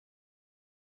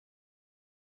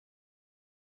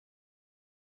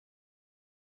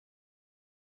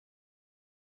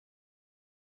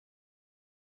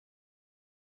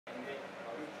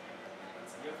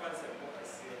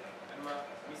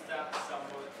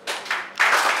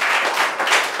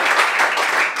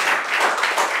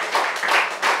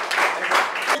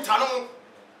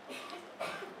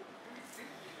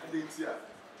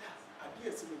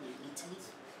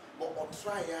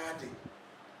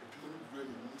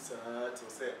to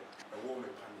say a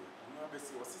woman panel. I'm not was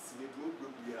sitting in the room.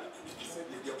 He said,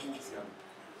 "You're books."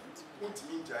 What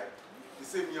mean, Jai? He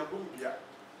said, "You're boom."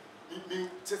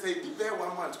 Just say, "The bear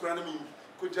 1 month, granted me,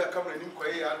 could you come and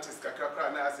inquire artist, Kakra,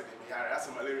 and I said, I have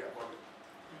malaria.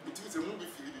 It is a movie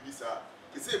for the visa.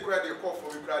 He said, "Cry the cough for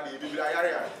me, cry the baby."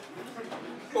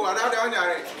 Oh, another one.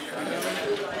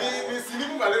 Me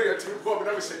see malaria to go, but I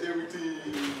was saying,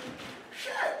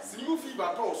 see you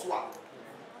fever, tall swap.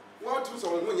 What to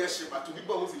some when you ship, but to be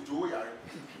bones in joy.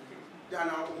 They are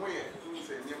now when you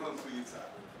say, never please,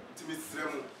 to be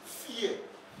fear.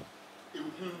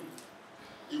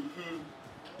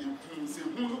 Say,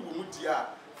 who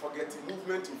forgetting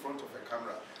movement in front of a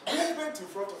camera. Movement in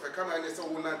front of a camera, and so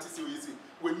when easy.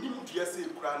 When you say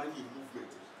crown in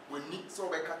movement, when you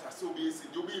saw a cat, so be easy,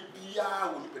 you'll be beer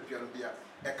when you put your beer,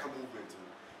 a movement.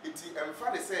 It's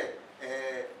funny say,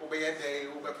 obey a day,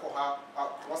 over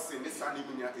crossing this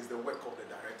animia is the work of the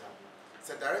director.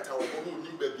 The director who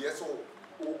knew baby, so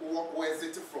where is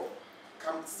it from?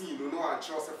 Come see, no one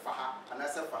chose for her, and I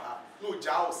said for her, no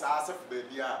jaws asked for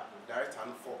baby, director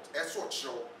and fault. As what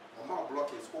show, Ama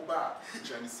block is over,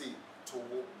 Chinese.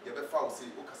 Togo, you have a foul say,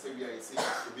 Okasaria, say, the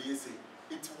BSC.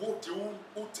 It won't do,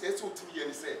 who tells what to me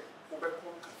and say,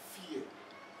 Obekon fear.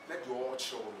 Let you all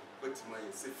show, but my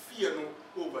say, fear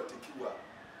no over to Kyeiwaah.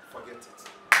 Forget it.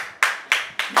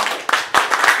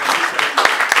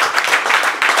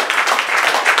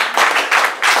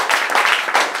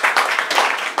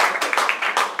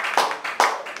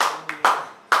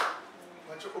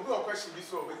 But your question is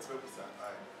so big, sir.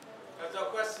 That's your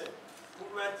question.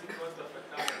 Movement in front of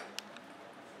a camera.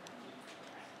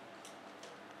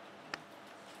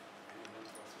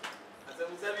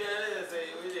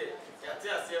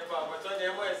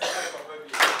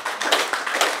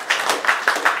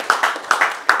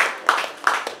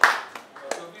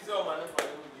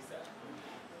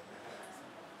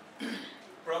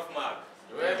 Prof Mark.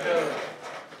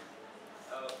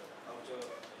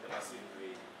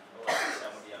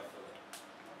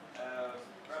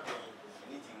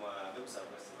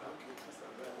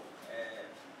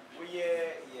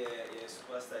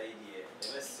 Superstar idea,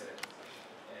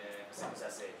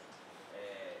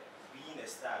 being a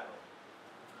star,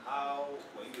 how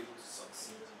were you able to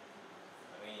succeed?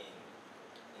 I mean,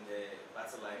 in the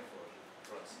battle line for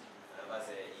front, and I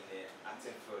was in the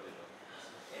acting field, you know.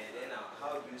 And then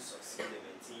how do you succeed in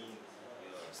maintaining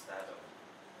your stardom?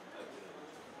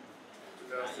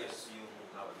 Yes, you,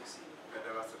 how would you see?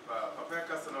 There was a Papa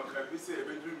Casano, we say a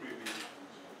bedroom maybe.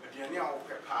 If you're near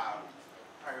Papa,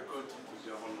 I go to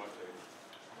your own water.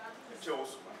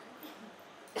 Chose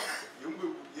young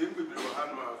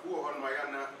Hanma, who on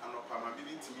Mayana and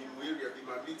Opamability, where you be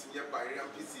my meeting here by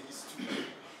PC studio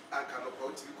and can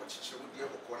approach the Kochi, the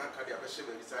Okonaka, the Abasha,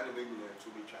 and the anime to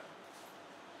be chat.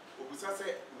 Obusa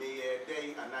say, may a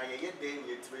day and I yet day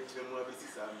yet 20 more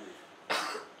visits are made.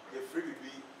 The free will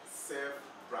be self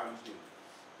branding.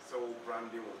 So,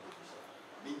 branding will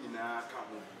be Nina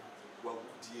Kamu,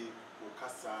 Wabuti,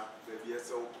 Okasa, baby,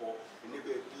 so called, and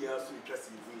never be else to trust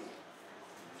in you.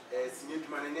 Senior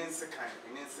man and Nancy kind,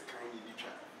 you be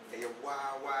chat. A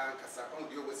Wah Kasa on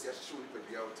the overseas show with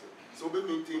the out. So, be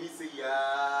maintain say,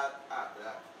 yeah, I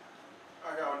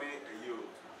only you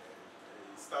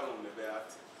stand on the bed.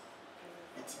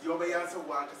 It's the over answer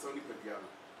one Casoni Padiam,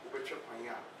 over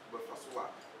Chapanya, but for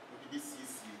Swap, with the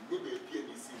BCC, maybe a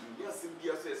PNC, yes, and be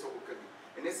a says of Okadi.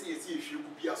 And I see if you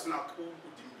would be as not cool,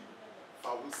 would be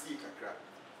found see a crack,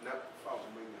 not found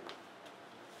money.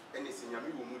 And it's in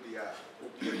Nyame Mudia,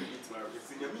 who be a bit married. It's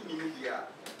in Nyame Mudia,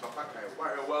 Papa,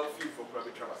 why a well feel for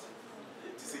private travels.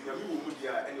 It is in Nyame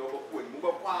Mudia and your own move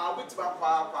up, which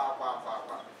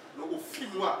papa, no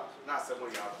female, not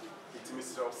someone else. It is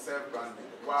Mr. Self Branding.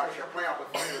 Why, Shapaya,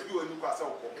 but you and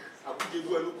Lucaso, I would give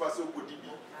you a Lucaso could be.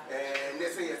 And they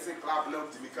say, a club now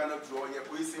to be cannot draw your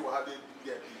police will have it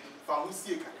found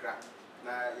see a crack.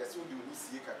 Now, yes, you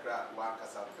see a crack, one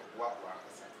cassa, what one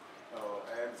cassa. Oh,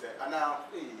 and now,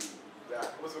 hey,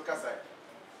 that was a cassa.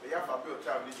 They have a built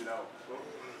travel now.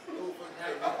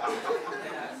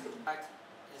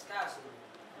 It's castle.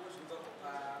 Most of them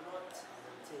are not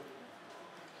take.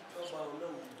 So, no.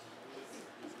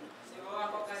 So, I'm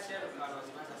not catching the cars as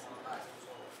much as I'm passing.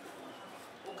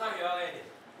 Who come here already?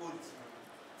 Good.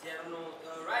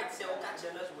 Right, say, I'll catch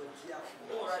us with you.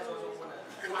 All right, also.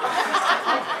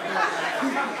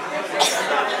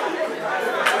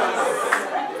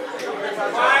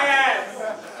 Quiet!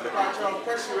 The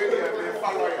question really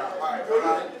follow your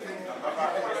Papa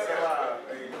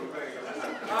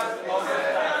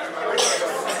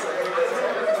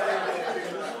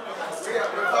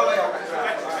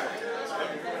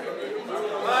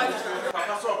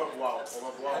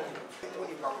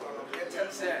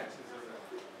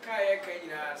Kyei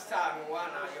star no one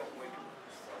I young way.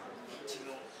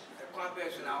 The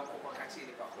conversion now for catching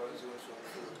the Paco's also.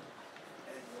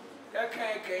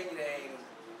 Kyei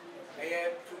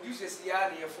produces the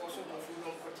area for some of you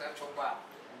don't contract or bar.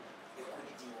 They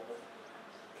couldn't do it.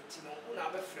 You know,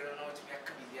 friend or to be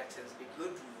the attendance be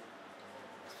good.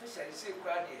 Especially say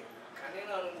crowded. Can you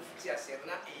not move it as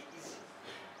not easy?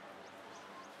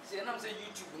 Say, I'm saying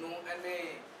YouTube, no, and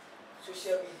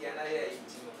social media, and I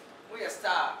we are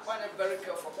star, one very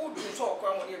careful. Who do you talk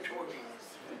when you're talking?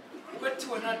 Went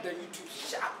to another YouTube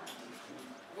shop.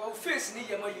 Well, face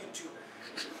near my YouTube.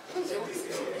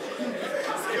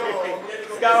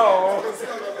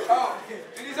 Oh,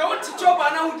 it is our teacher by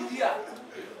now, dear.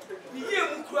 The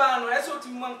year crown, I saw to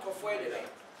monk of wedding.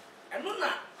 And no,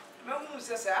 no one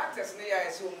says actors near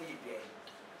I saw me there.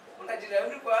 When I did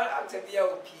everywhere after the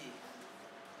LP.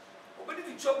 But if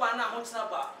you chop by now, what's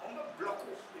about on the block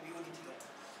with you?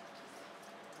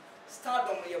 Start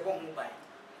on your bomb by.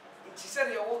 She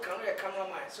said, you walk on your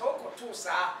cameraman, so I got two,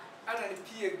 sir, and a P.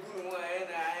 Good one,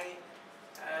 and I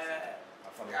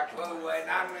go and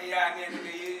I'm young and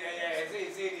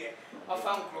I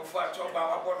found for a job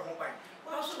about what home by.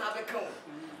 Well, I should have a come.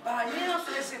 But I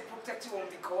also say protect you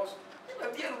because it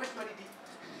will be a rich money.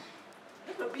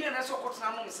 It will be an assault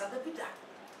on the Sunday Peter.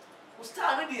 Who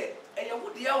started it, and you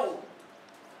would yell.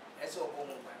 As all home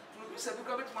by. Producer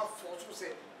become it my force who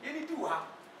said, you need to have.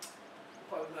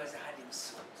 Probably as I had him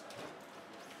so.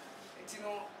 You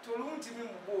know, to look to me,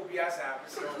 Bobby as I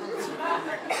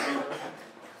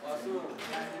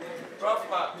Prof.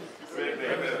 Mark.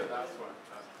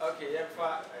 Okay, yeah,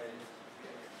 fine.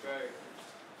 Very.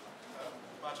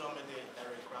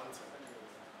 Eric Granton.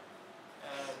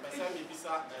 My son, maybe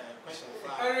question.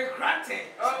 Eric Granton.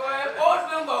 Oh, old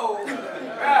member.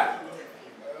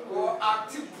 Oh,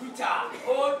 active Twitter.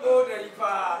 Old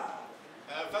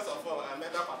First of all, I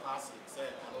met up a passing.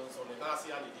 Said, I also the last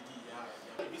year,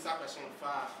 maybe a question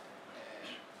for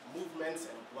movements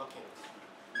and walking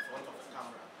in front of the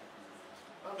camera.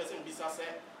 One person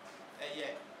said,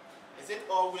 yeah, is it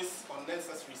always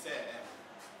unnecessary, say,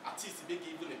 artists be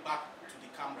given it back to the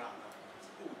camera?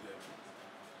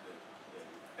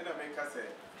 And I make us say,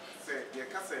 the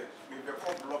cassette, we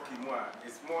become blocking more,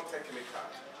 it's more technical.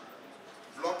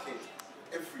 Blocking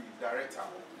every director,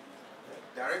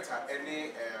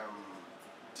 any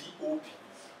DOP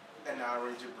and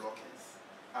arrange blockings,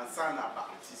 and sign up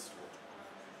artists.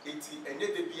 And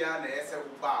yet the piano is a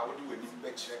bar, do a new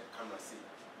betcha camera see.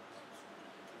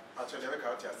 Actually,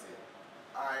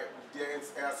 there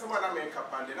is someone I make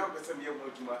up and the number some year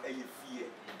would do a fear.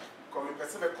 Coming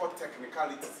person called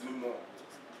technicalities no more.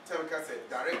 Tell me,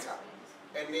 director,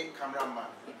 any cameraman,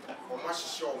 or much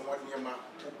show one near my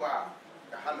bar,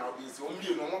 the hand of his own,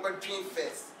 you know, but dream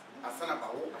first, and son of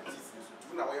our artists.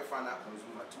 Do not wear fan up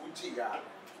consumer 2G,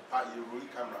 you roll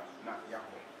camera, not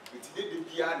Yako. It did the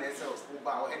piano sells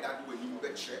over and I do a new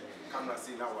betcha camera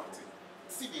see now what.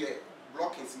 See the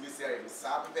blockings in this area,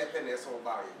 Sab Pepper or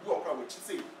Barry, walk out with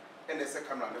say, and the second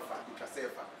camera on the fact, which I say,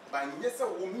 but yes, a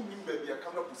woman baby a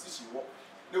camera position walk.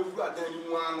 No, we are then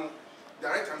one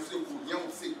direct and say, young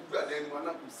say, we are then one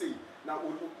who say, now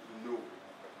no.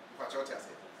 What I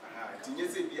say,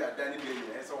 yes, be a Danny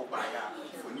Baby, and so by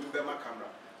for new Bema camera.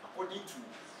 According to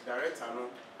director,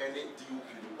 and DOP,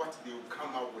 what they will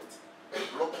come out with,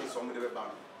 blocking some of the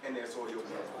band, and that's all your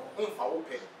own foul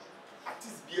pay.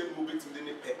 Artists be a movie to the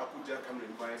pay, I put their camera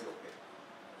in my eyes of pay.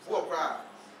 Who are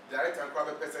director and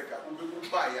crab pesca, who will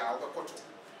buy our Kojo,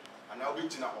 and I'll be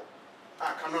Jinao.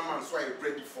 Ah, cameraman, so I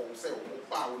ready for sale,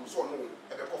 bow, and so on,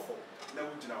 at the coffin. Now,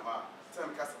 Jinava,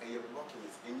 some cast a blocking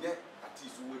is, and yet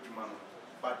artists who will demand.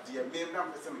 But the main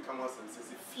number some come and says,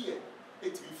 fear,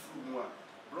 it will through one.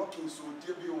 Blocking so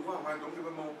dear be one, I don't give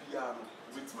a more piano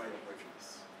with my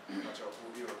impressions. Much of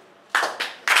you.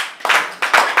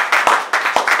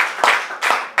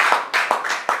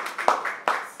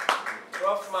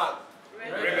 Prof. Mark.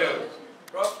 Rebel.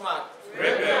 Prof. Mark.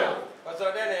 Rebel. But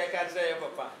so then I can't say,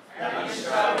 Papa.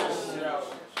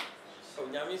 Oh,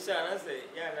 Nyame Sana say,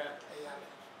 Yana.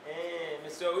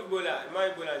 Mr. Wibola, my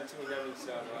Bola, and two Nyame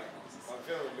Sana.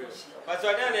 But so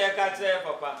then I can't say,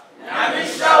 Papa.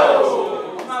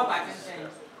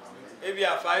 Maybe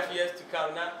 5 years to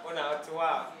come now, on our to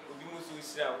our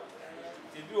Musu.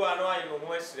 They do annoy you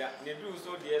once, they do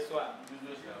so dear swap.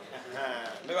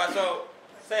 Never so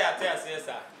say, I tell you,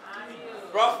 sir.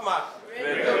 Prof. Mark,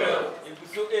 if you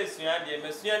so is,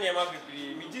 Monsieur Nyama,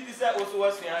 we did this also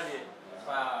was Yandi.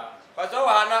 But all I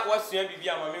not was Yandi,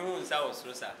 Mammy who is our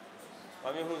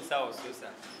Mammy who is our sister.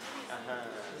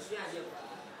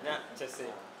 Now, just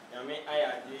say, Nyame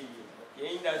aya dey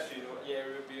ye industry no ye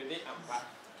rebuild it ampa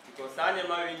because ane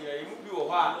ma we nyina emu bi wo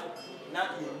ho a na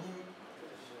yenim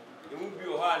emu bi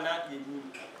wo ho a na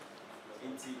yenim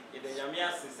nti ye de Nyame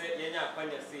ase se ye nya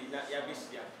akwanya sei na ya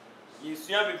behia ye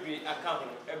sua bebre aka ho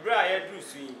ebra a ye dru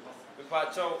su yi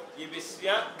bepa chow ye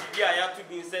behia bi a ya to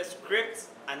bin say script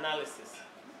analysis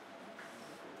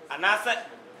anasa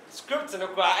script no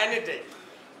kwa any day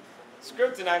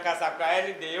script na Nkansah kwa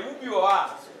any day emu bi wo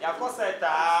ha ya ko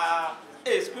seta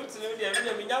script no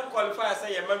dey me nya qualify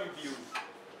say ye ma me bi o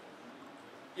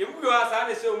emu bi wo ha sa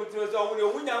na say o mutino so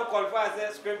o mu nya qualify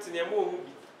say script na emu o mu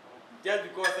bi just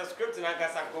because the script na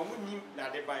Nkansah ko mu nim na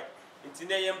de ban nti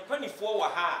na ye mpanifo wo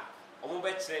ha o mu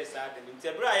be kire sa de nti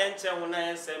ebra ye nche ho na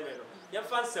ye nseme no ye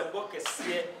fa nsembo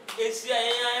kese esia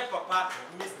ye papa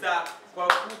Mr.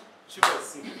 Kwaku Manu.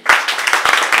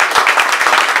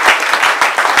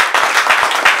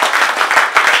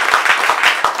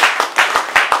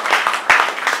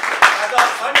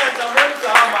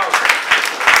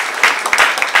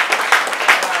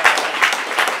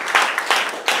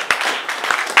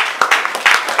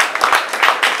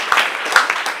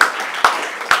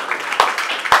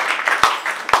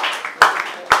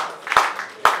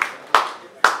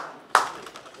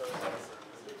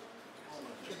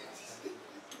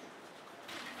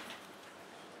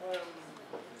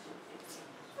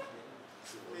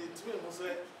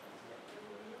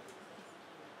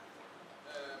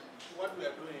 What we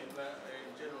are doing in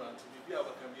general to be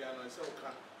our Cambiano is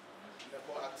okay.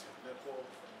 Lepo acting, lepo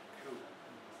crew,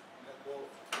 lepo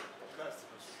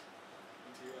customers.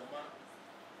 Until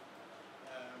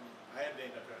I am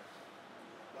doing a drug.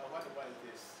 But what about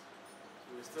this?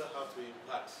 We still have to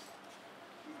impart.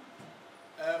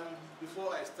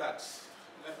 Before I start,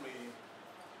 let me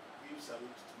give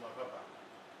salute to my papa,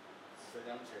 Mr.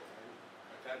 Nyame.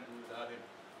 I can't do without him.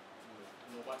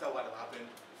 No matter what happened,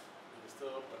 he will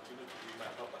still continue to be my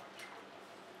papa.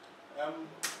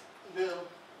 Bill,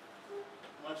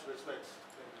 much respect.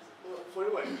 For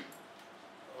you, okay.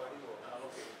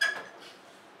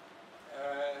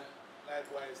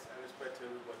 Likewise, I respect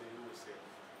everybody who will say.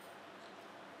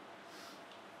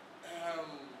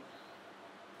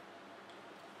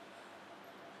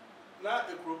 Now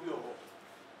a group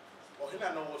or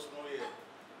here no was no year.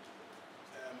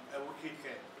 A wicked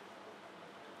king.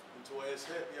 Into a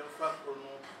set young fat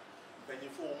chrono, penny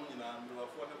for women and no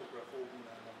affordable grapho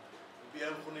be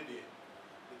unfunny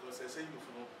because I say you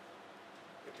for no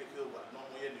particular no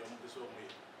more any on this way.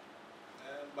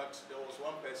 But there was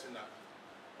one person that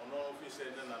on all of his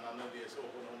and another day so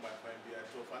on my fine beer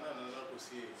to find another to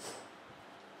see.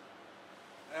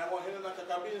 And what he not a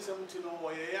cabin 17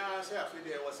 or a say after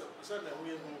there was a person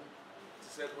who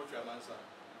said what your answer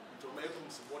to make him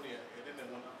Sibonia and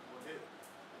then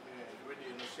ready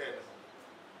in the shed.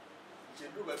 She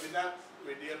do a bina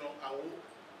ready no awu.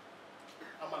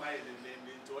 I'm an island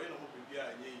into any who be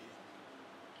here.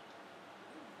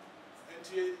 And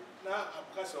she now a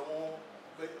cast of more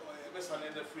best on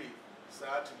the free,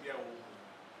 sad to be a woman.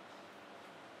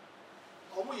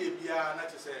 Omo ye bia na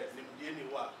say nimdie ni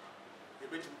wa ye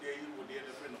betum de yi wo de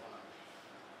na free no na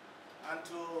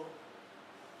until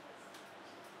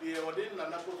the ordained na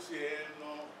nakosie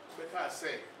no beka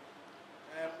say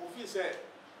ofi say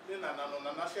ne na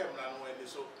na shem na no eni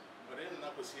so but then na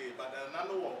nakosie but na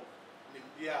no wo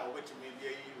nimdie a wo betum de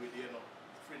yi we de no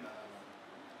free na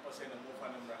o say na mo fa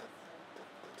na mra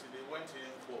till they went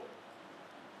in for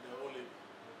the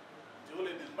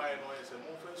only this by no is a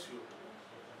mo fa sure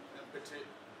pete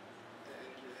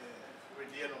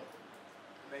redieno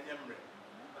na nyamre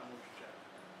na mutwa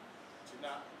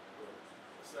tina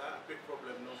it's a big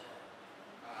problem no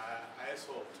I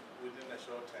solved within a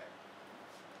short time.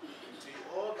 See,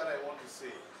 all that I want to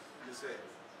say is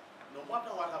no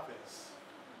matter what happens,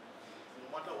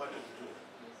 no matter what you do,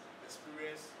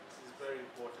 experience is very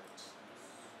important.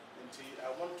 And I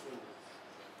want to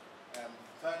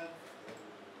thank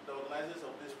the organizers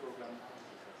of this program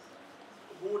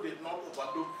who did not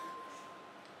overlook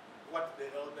what the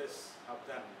elders have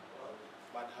done,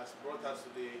 but has brought us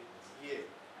today here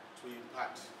to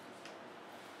impart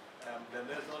the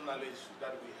national knowledge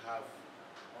that we have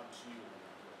onto you.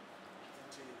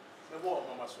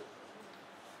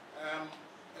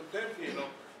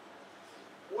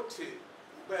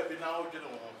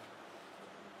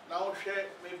 Now share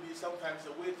maybe sometimes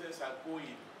the way things are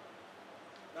going.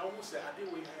 Now who say they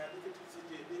would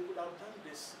have done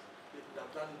this. They could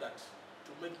have done that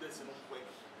to make this work.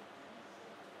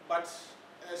 But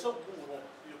so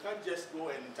you can't just go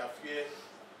and interfere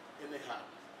anyhow.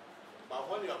 But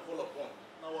when you are called upon,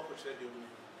 now what should they do?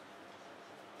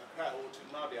 I cry out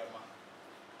now they are.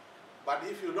 But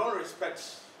if you don't respect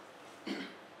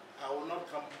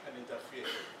come and interfere.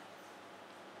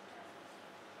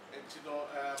 And you know,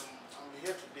 I'm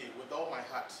here today with all my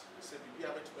heart to be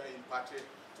able to be imparted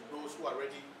to those who are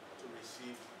ready to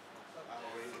receive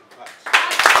our impact.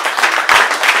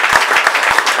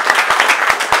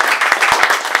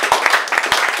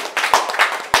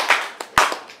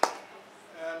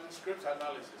 Script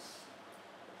analysis.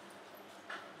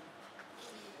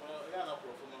 Well, yeah, no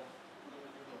problem. You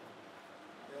know,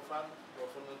 you're fan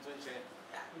problem to change.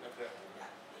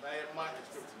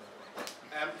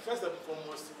 First and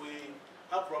foremost, we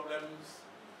have problems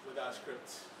with our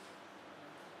script.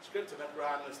 Script in a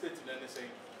brand, stating anything,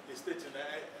 the stating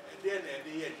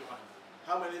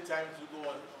how many times you go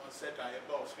on set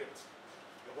about script?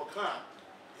 You can't,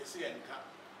 you see, and can't.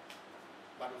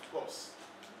 But of course,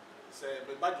 say,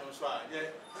 but bad news,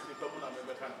 yeah, the problem of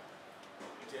the kind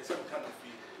it is some kind of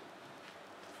feel.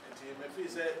 And he may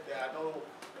say there are no,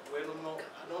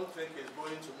 I don't think it's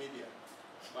going to media,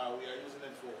 but we are using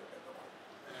it for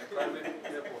private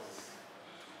airports.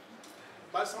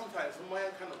 But sometimes, my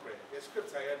kind of prayer, the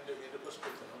scripts I had the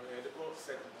script, the book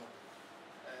said,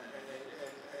 and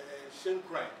shame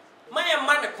crime. My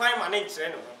man, the crime, my name,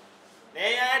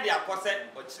 they are the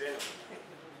opposite, but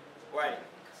why?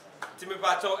 Timmy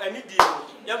Bato, any deal,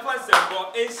 young person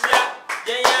for Asia,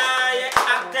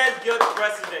 Actors Guild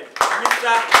President,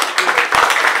 Mr.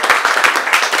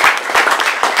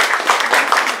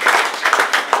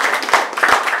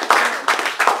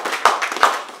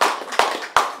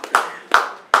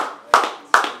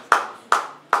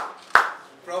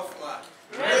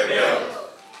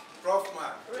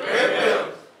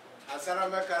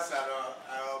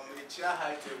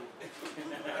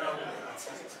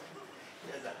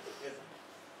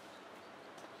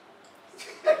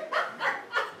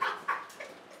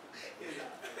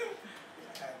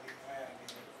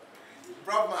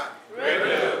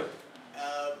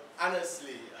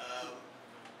 Honestly,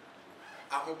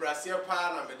 I'm Brazil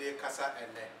pan and the Casa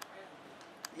and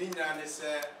Nina is a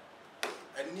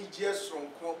Niger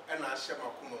from and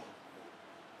Ashamakumo.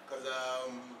 Because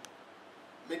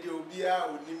Mediobia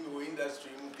would name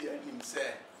industry would be him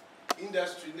say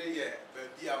industry near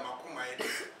Bia Makuma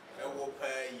a whoop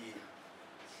ye.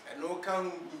 And no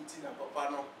count meeting a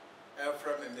papano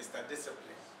from Mr.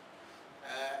 Discipline.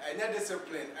 And that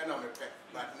discipline and I'm a pet,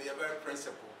 but me a very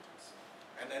principle.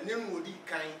 And a name would be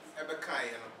kind ever kind.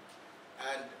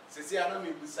 And Cecilia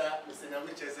Mibusa, Mr.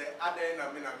 Nyame say, Ada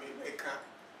na make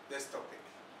this topic.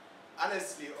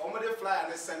 Honestly, on the fly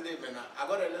on a Sunday, I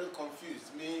got a little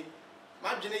confused. Me,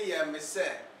 imagine me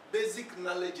say basic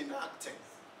knowledge in acting.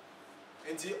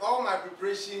 Until all my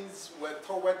preparations were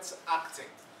towards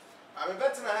acting. I'm a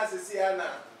better than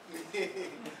Cecilia.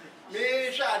 Me,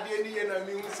 Shadi, and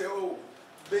me who say, oh,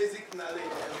 basic knowledge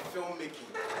and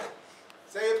filmmaking.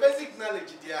 Say basic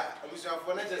knowledge, dear. I wish I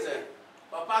for not say,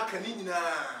 Papa Canina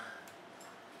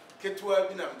Ketua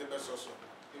Binam the best also.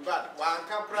 In fact, one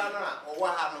caprana or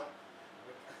Wahano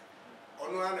or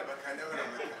no one ever can never.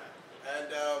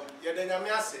 And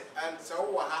Yadanyamiase and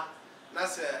so Waha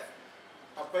Nasa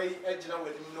Papa Edna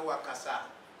with Noah Casa,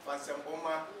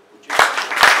 Fansamboma.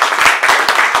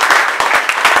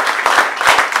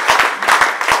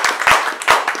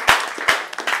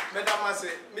 Madam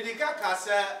Medika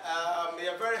Casa, we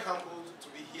are very humbled to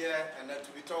be here and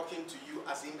to be talking to you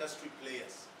as industry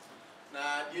players.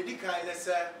 Now, Yedika is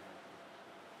a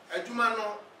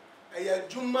Jumano, a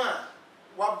Juma,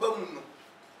 Wabamuno.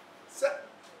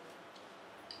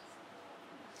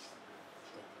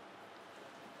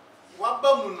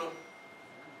 Wabamuno,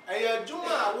 a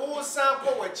Juma, who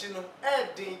sample what you know,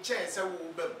 adding chance a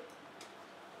woman.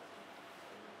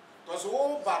 Because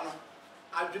all banner.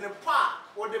 I've been a pa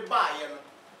or the buyer.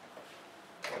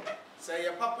 Say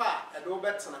a papa, a do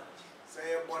better.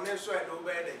 Say a bonesso, a do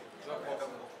better.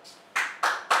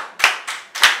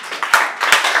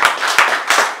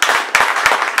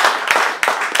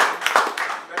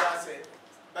 But I say,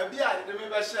 Baby, I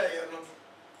remember share, you know.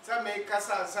 Some make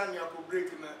Casa and San Nyarko break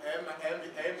in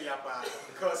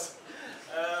because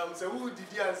so who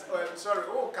did you sorry,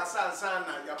 oh, Casa and San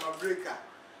Yama breaker.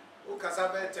 O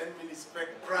Casabe 10 minutes per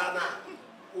prana,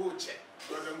 Uche,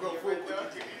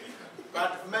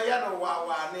 but Mayano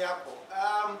Wawa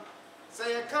Nyarko.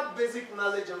 Say a cup basic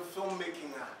knowledge of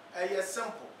filmmaking, a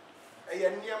simple, a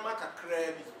near maka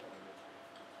crabby.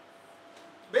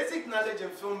 Basic knowledge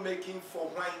of filmmaking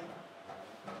for wine.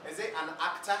 Is it an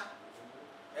actor?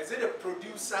 Is it a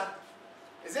producer?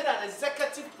 Is it an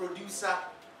executive producer?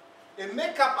 A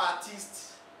makeup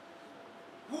artist?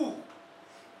 Who?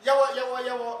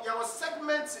 Your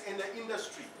segments in the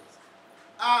industry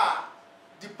are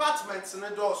departments in the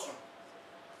dorsum.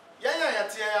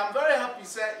 I'm very happy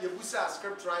say Yebusa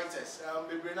script writers.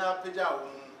 Maybe na peja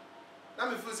na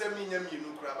me feel say me nyam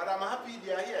yinu kura, but I'm happy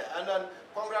they are here and then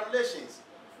congratulations.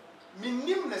 Me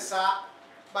nim ne sa,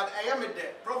 but I am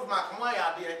there. Prof Mark mo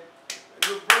ya there.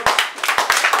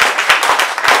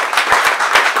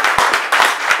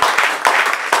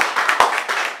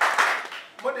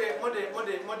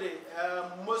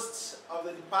 Most of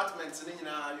the departments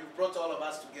you've brought all of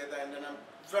us together, and then I'm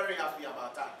very happy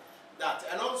about that.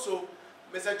 And also,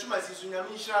 Mr. Kumasi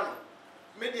Sunyami Shano,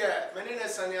 media,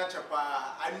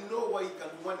 I know what you can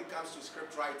do when it comes to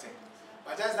script writing.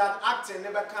 But just that acting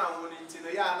never come when it's in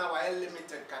a year now,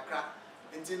 limited kakra.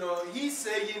 And he's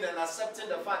saying and accepting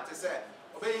the fact to say,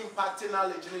 obeying impacting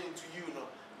knowledge into you, no.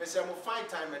 Mr. Mo find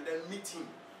time and then meet him.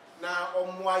 Now,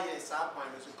 why yes,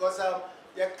 because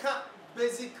you can't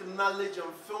basic knowledge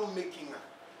on filmmaking,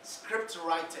 script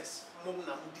writers,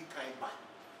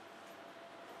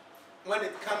 when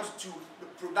it comes to the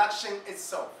production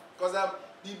itself. Because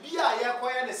the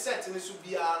BIA is set in this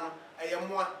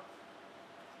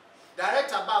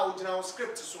direct about original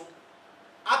script, so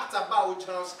act about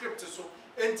original script, so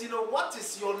and what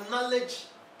is your knowledge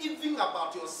even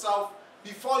about yourself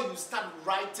before you start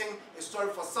writing a story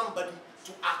for somebody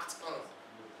to act on.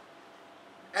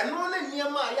 And only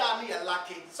Nyame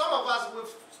lucky. Some of us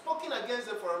we've spoken against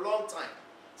it for a long time.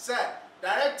 Say,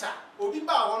 director,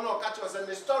 Obiba wono catch us and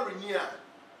the story near.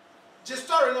 The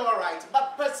story no right,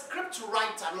 but per script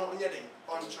writer no nyeding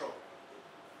control.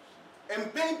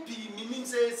 And painpi meaning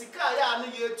say sika ya na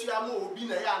ye tuamo obi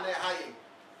na ya na high.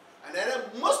 And then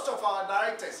most of our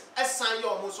directors assign you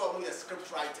almost all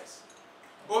script writers.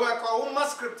 Over call one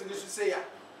script in this say ya.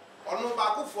 Or no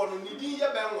back for no needing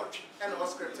your band watch and all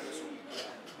script in this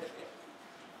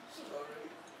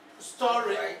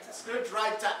story, script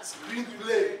writer,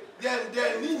 screenplay, then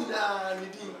Nina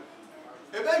needing.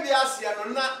 A baby Asia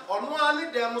on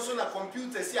one them also a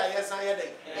computer see yes I had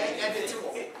edit.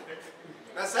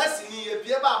 Assassin a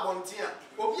Pieba Bontia,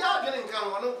 Obia getting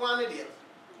come one idea.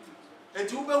 And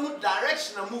you will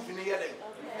direction a movie near them.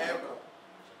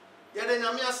 Yet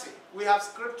we have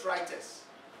script writers.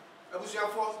 I was your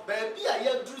for baby I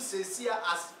hear Drew says here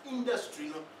as industry.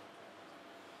 No?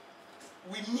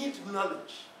 We need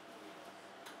knowledge.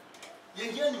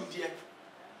 Ye hear him dear.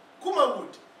 Kuma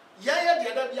wood. Yaya the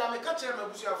other Yame catcher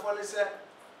Mabusia for say,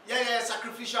 Yaya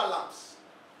sacrificial lambs.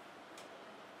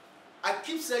 I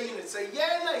keep saying it, say,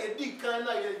 Yana, ye did kind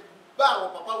of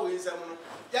bow, Papa will say,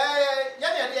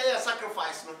 Yaya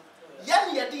sacrifice, no.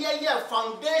 Yanya dear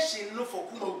foundation no for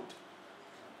Kuma wood.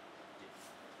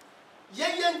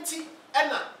 Yayanti,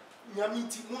 Anna,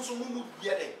 Yamiti, Musumu,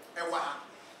 Yede, Ewa.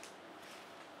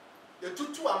 The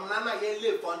tutu amnana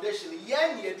ye foundation,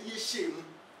 yan ye dear shame.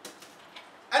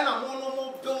 And a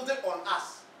more build it on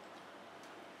us.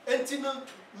 And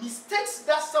mistakes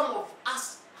that some of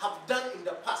us have done in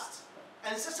the past,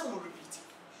 and some will repeat it.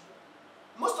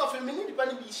 Most of them need to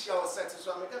be share or set,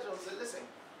 so I'm going to say, listen.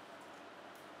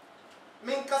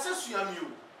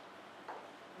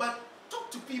 But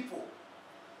talk to people.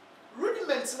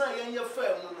 Rudiments na your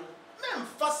firm, men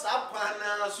fast up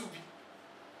and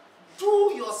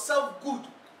do yourself good.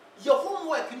 Your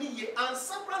homework need and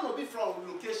someone will be from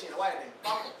location. Why then?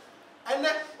 And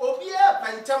then Obia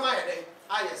Pantama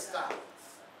I star.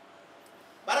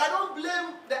 But I don't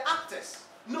blame the actors.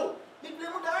 No, we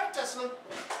blame the directors. No,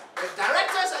 the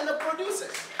directors and the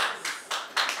producers.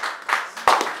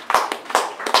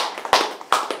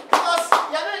 Because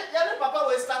Yana Papa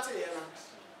will start here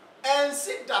and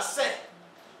sit that say,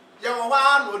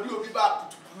 Yawa no do be back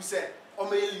to Bruce or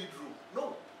may lead room.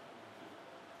 No.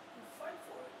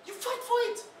 You fight for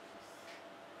it.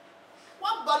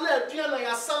 What banner piano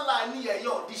ya sala near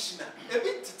your audition? A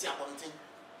bit titia bunting.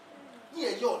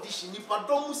 Near your audition, if I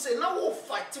don't say now we'll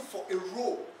fight for a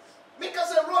role. Make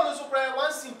us a role so pray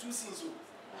 1 scene, 2 scenes.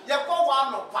 Ya kwa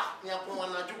one no pa, ya kwa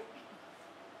wanaju.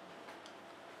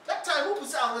 That time who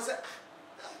say I was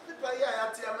people here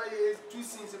at 2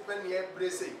 scenes pen here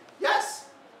bracing. Yes.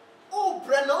 Oh,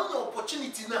 Brenna, on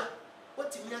opportunity now.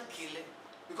 What in your killing?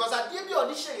 Because at the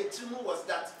audition was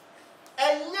that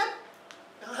and yet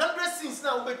 100 scenes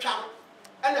now be channel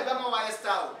and never more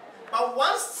style. But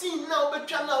 1 scene now be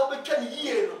channel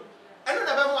year and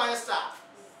never more style.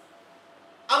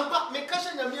 And but me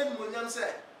question Nyame Munyam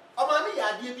say, "O ma me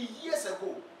ya be years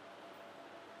ago."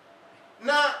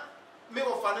 Now me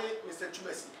wo fane Mr.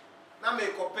 Chumesi. Now me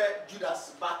compare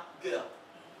Judas back girl.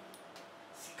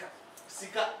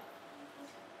 Sika.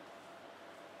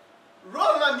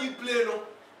 Role na me play no.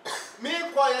 Me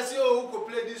choir say oh who go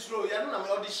play this role. Ya no na me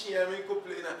audition ya me go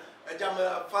play na.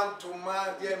 Ejama phantom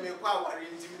ma there me kwa wari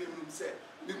ntimi dem say.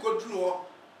 Me go draw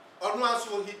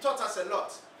Also, he taught us a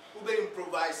lot. We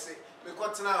improvise. We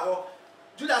got now.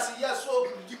 Judas, yes, so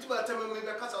give me a time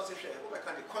because I say,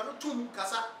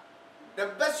 the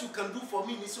best you can do for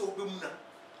me is to Muna.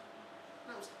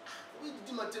 We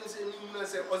did my time say, Muna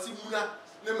say, or see Muna,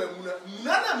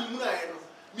 Nana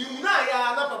Muna,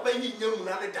 ya, not papa,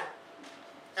 Muna.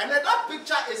 And that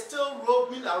picture is still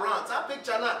roaming around. That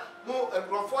picture now, more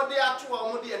before they are 2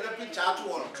 or more, and a picture at 1.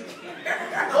 Oh,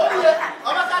 yeah,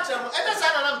 I'm a catcher. I just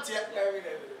had an empty.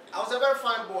 I was a very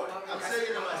fine boy. I'm saying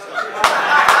it myself.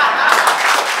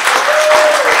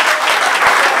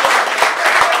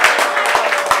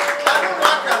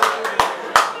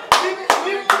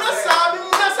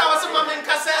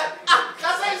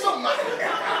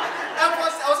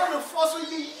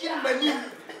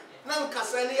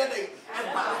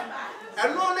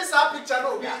 And no, this picture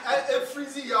no be a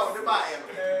freezy Yaw Dabo.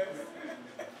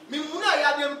 Me muna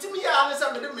ya dem timi ya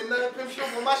anesa me de me na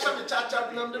pemfem mo ma sha me chacha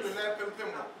de nam de me na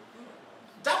pemfem.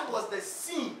 That was the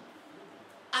scene.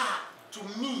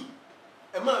 To me,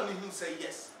 a man who say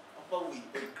yes, upon we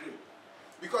agree.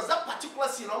 Because that particular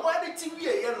scene, on why the TV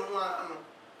here no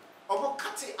obo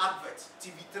kati advert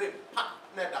TV3 pa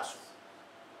na daso.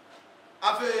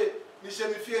 Afi Micheal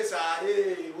me fie sa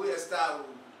hey we star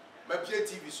my play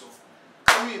TV so.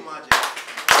 Can you imagine?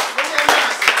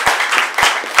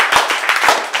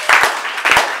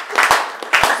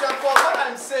 So what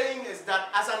I'm saying is that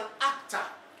as an actor,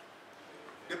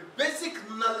 the basic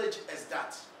knowledge is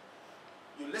that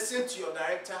you listen to your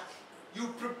director, you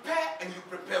prepare and you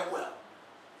prepare well.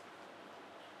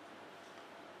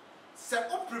 So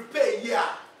prepare,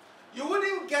 yeah. You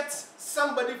wouldn't get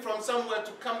somebody from somewhere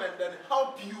to come and then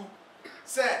help you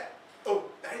say, oh,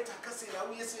 director can say now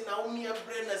we say now me a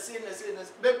brain say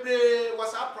baby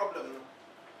what's our problem?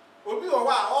 Obi o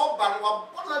wa all ban wa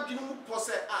bona dwunu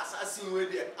pose assassin we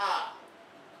there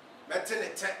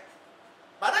betenete.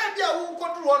 But I be a wo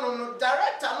kodru no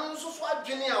director no so so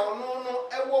adwene a ono no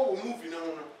ewo wo movie no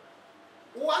no.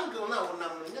 Wo angle na wo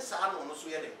nam no nyesa no so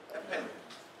ye de pen.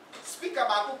 Speaker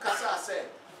Kwaku Kasa said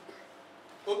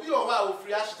Obi o wa o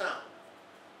free Ashton.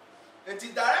 And the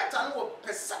director no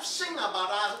perception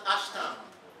about Ashton.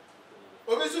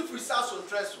 Obi so free South on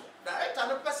Treso. Director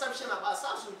no perception about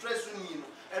South on Treso ni no.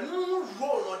 And no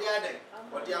role no there then.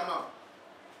 What the amount?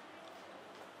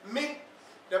 Me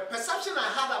the perception I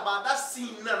had about that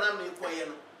scene na me for you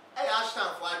no. I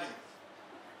Ashton for adwene.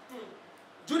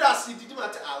 Judas did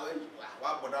matter awe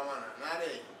wa boda man na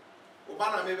dey.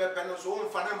 Obana me be pen so o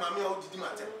mfa na mama o didi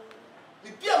matter.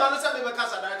 Me bia ma no say me be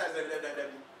kasa director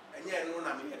enye no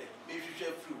na me dey. Me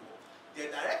hwehwe free wo. The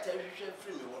director hwehwe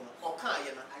free me wo no. Oka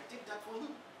ye na I did that for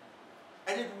him.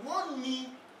 And it won me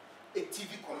a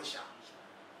TV commercial.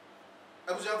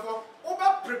 I was therefore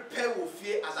over prepare with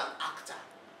fear as an actor.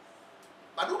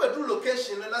 But do do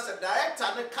location and as a director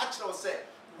and catch or say,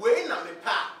 "Way na me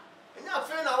pa." And your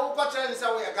friend I will catch and say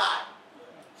we a guy.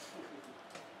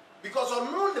 Because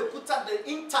on no they put up the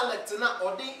intellect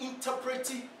or the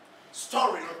interpreting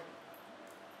story.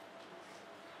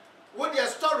 What their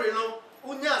story no,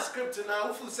 unya script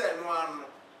na ufu say no one.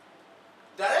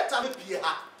 Director me pia.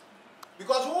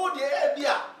 Because who the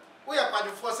area we are part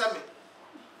for some.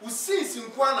 We see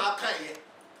Sinkwan Kyei.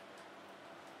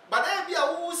 But I be a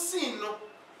who seen no,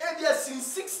 I seen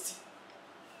 60.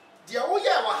 The old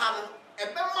year wahano, a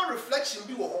better reflection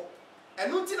be wo.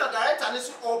 And nothing a director and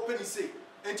so open say,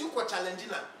 and you go challenging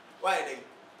her. Why they?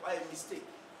 Why a mistake?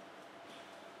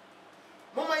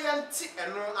 Mama yanti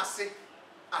and no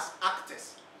as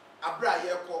actors, abra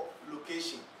yeko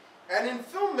location. And in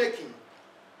filmmaking,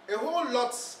 a whole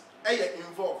lot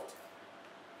involved.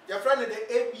 Your friend the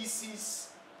ABCs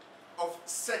of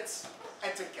set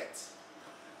etiquette.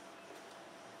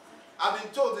 I've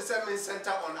been told the same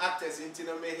center on actors in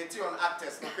Tinome, hiti on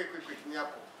actors, no quick,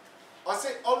 Nyarko. Or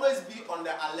say always be on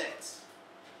the alert.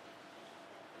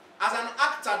 As an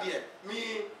actor there,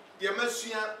 me, the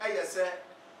Monsieur, I say,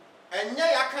 and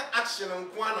yaka action on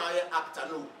Kwana actor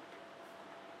no.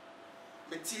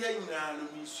 Me tia ina no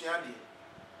Monsieur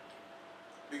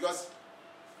because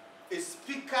a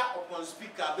speaker upon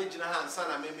speaker, Bejina Han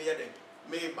Sana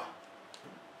Meba.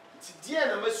 Today,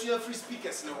 na Monsieur free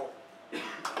speakers no.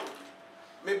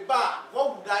 Meba,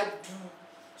 what would I do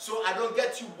so I don't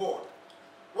get you bored?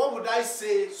 What would I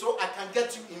say so I can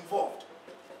get you involved?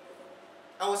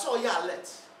 I was all yeah alert.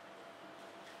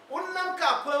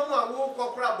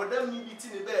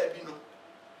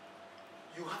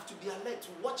 You have to be alert to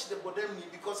watch the bodemi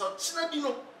because of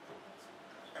Chinabino.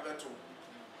 Ever told.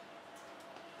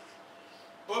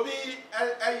 Bobby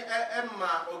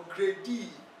Emma or Grady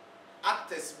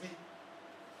actors be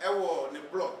ewo ne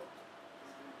blog.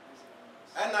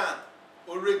 And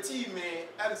already me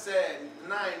and say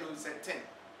 9 or 10.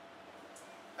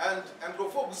 And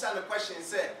before we start the question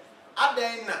say,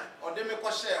 Adena or dem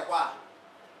ko share wa.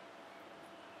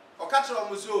 O ka tro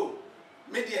mo so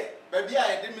me de ba bia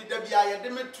ye dem da bia ye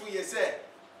dem 2 years say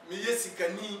me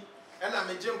yesikani and I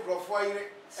me jam crofo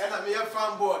ire and I me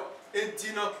fanboy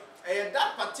entino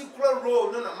that particular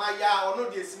role no na maya or no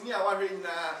de sini a wa hwe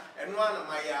nyina eno na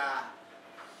maya.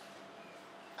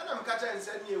 And I'm catching and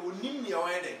saying, you need me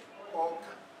already, or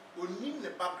you need the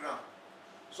background.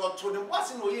 So, to the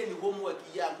person who is in homework,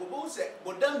 yeah, go say,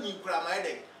 but then you cry my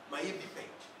baby.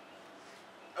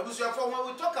 When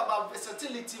we talk about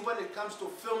versatility when it comes to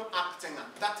film acting,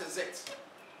 that is it.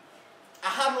 I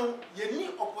have no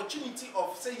unique opportunity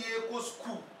of say, you go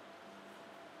school.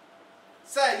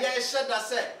 Say, yeah, share that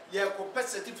say, you have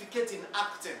certificate in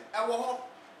acting.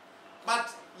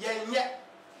 But, yeah.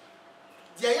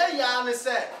 Yeah,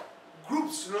 say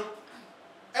groups, no,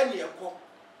 any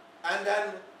and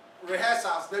then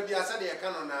rehearsals. Maybe I said they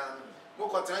can on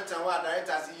more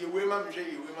directors. You will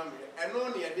and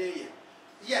only a day.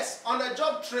 Yes, on the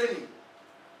job training,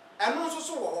 and also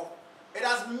so it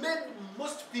has made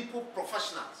most people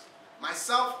professionals.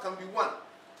 Myself can be one.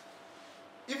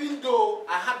 Even though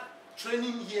I had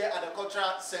training here at the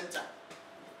cultural center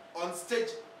on stage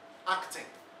acting,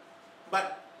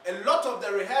 but a lot of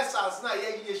the rehearsals now,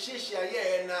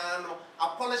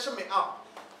 are polishing me up.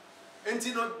 And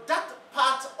you know, that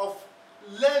part of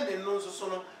learning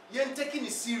also, you're taking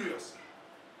it serious.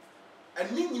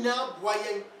 And now, why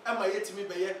am I yet to be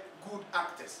good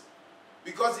actors?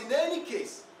 Because in any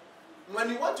case, when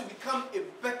you want to become a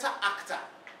better actor,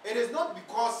 it is not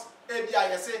because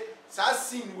I say, "Sa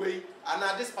scene way," and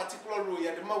at this particular role,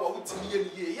 you're the more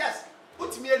yes,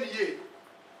 put me in the year.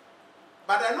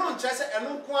 But I know just I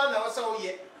know one also ye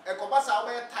a copasa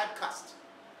over typecast.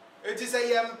 It is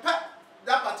a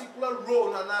that particular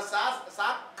role and as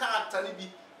character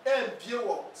be and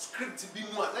pure script be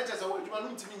more. Let us say what you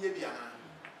want to mean here.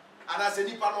 And as a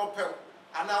nipa no pel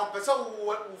and now person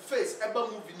who face ever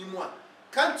move anymore.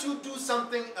 Can't you do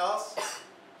something else?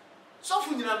 So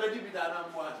for you na be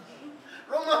that one.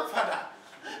 Roman father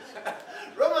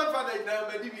in na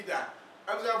be that.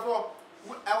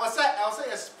 I was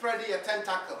say spreading your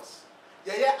tentacles.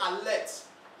 Yeah, alert.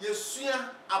 You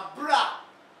swim abra.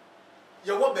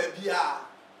 You want baby.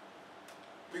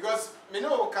 Because me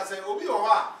know because obi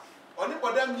owa. Oni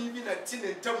bodam ni bi na tin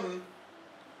ntam.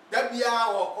 Da bia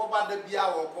wo koba da bia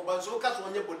wo koba so ka so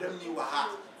onye bodam ni wa ha.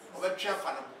 Obetwe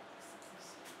fa na.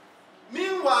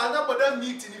 Meanwhile na bodam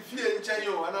ni tin fie nchen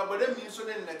yo ana bodam ni so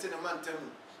ne nete ne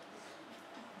mantam.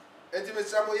 Enti me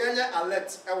samo yanya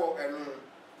alert ewo enu.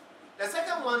 The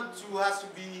second one too has to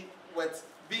be with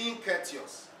being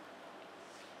courteous.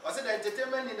 I said the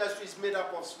entertainment industry is made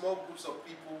up of small groups of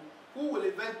people who will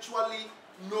eventually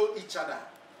know each other.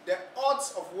 The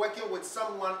odds of working with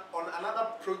someone on another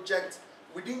project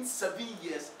within 7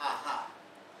 years are high.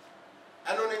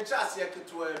 And on the chance here to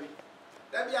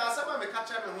there be some me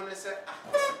catch me when I say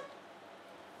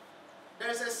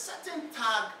there's a certain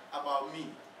tag about me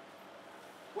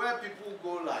where people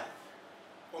go live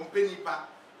on Penipa.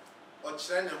 Or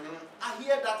I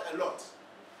hear that a lot.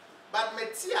 But me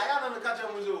tia I am catch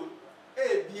muzo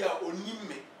e bia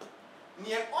onime.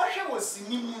 Near Osha was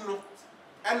sinimuno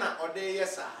and or day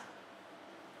yes.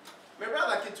 My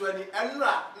brother Kitwani and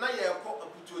na ye ko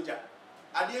aputoja.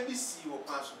 Ade bi si wo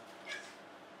kwaso.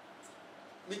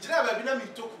 Mi jira ba bi na mi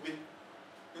tokube.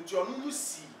 Nti onu mu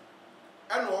si.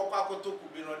 And wo kwa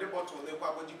akotokube no de bottle de kwa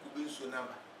akodi kube nso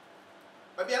namba.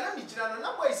 Ba bia na mi jira no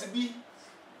na boys bi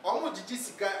omo jiji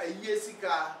sika ayi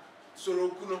sika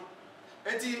soroku no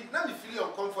enti na me feel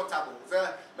uncomfortable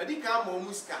say medical mo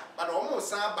muska but omo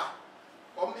san ba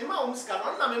o me ma muska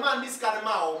no na me ma ndiska ne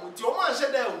ma omo ti omo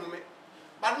anhye da hu me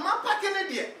but ma pake ne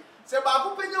de say ba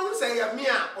ko penya hu say ya me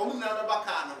a omo na na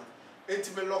baka no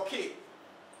enti me lucky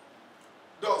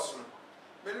dos no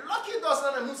me lucky dos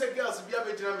na mu say girls bia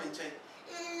be jira me nchen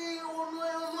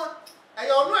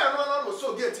ono no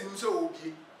so gate ni say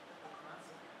obi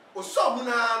o so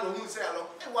muna no hu say alo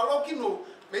e wa lucky no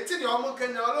me ti de omo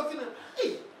kenya wa lucky no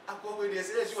akọ we dey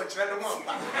say you kire no mo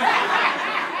pa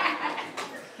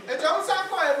e jam sa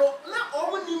ko e no na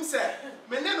omo nim say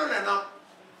me ne no na na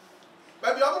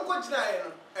ba bi omo ko jina e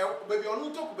no ba bi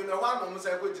onu to ku be na wa no mo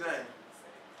say ko jina e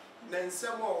na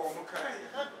nsem o omo kai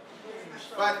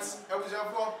but e was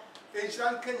for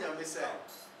Asian Kenya me say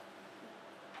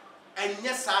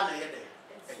enya sa na ye de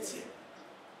etie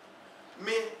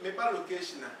me ba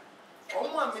location na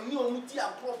omo a me ni omo ti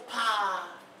apro pa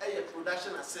a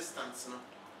production assistants no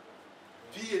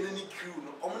be any crew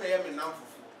no omo na ye me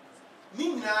namfofo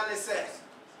ni nyina ne say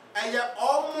eye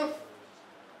omo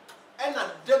and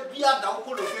a debia da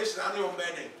ko location ani o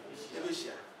mbede e be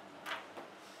hia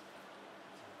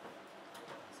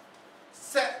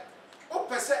se o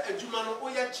pese adwuma no o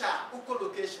ye cha o ko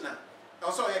location a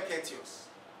also ye courteous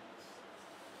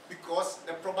because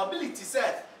the probability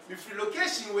said if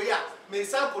location we are me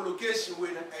sample location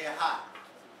we na e ha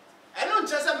I don't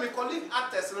just say my colleague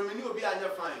actors no me ni obi anya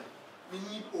fine me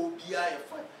ni obi anya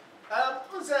fine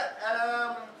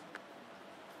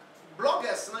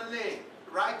bloggers na name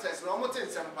writers no motin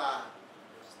sempa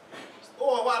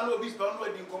oh wa no obi spa no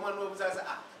adi nkoma no obi say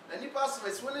na nipa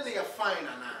so when they are fine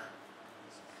ana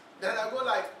then I go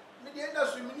like me the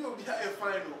industry me ni obi anya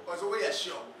fine no cause we are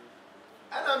sure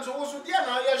and I'm so there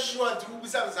now you sure to be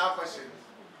some question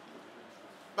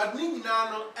but ni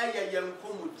nyina no eye ye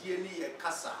nkomodie ni ye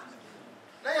kasa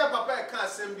na ya papa e ka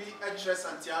asem bi e kire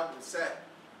Santiago say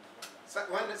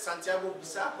when Santiago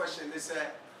bisa question they say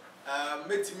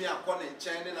metimi akọ ne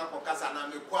nchen na akọkasa na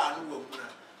mekọ anu wa muna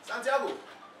Santiago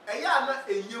eya na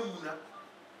enye muna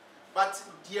but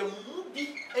die mu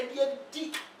bi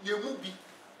di ye mu bi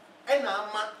e na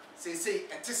ama say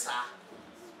etisa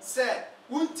say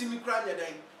untimi kra nya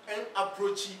den en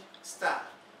approach star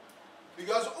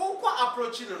because okwa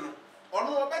approaching no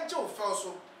ono obeje o fel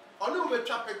so ono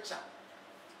obetwa picture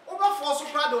oba force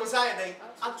kra don say den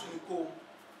atuni ko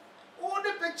all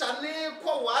the picture ne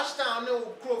ko wash down ne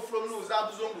crow from no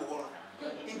zabuzongo ho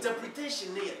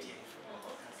interpretation ne yede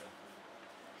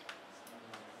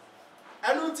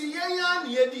anunti yenya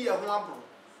ne yedi ye ho abro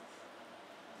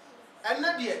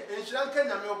enna de enhira nka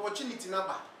Nyame opportunity na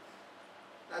ba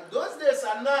na those days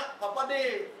are not papa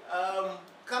de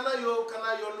kana yo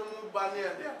no mu ba ne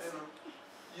ade no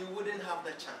you wouldn't have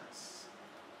the chance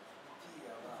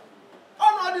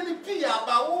oh no didn't pia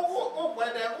ba oh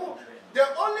whether the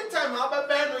only time I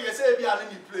ever no you say be an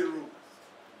in play room.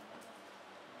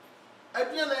 I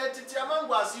be na etiti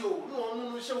amangwasi o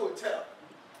no she hotel.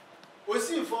 O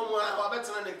si form wa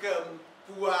abetena ne kam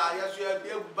puwa ya so ya be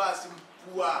bus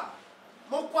puwa.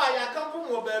 Mo kwa ya kampo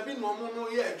mo ba bi no mo no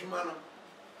ye adwuma no.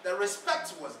 The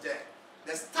respect was there.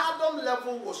 The stardom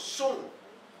level was shown.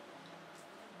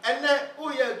 And then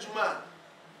oh ye adwuma.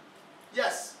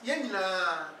 Yes, ye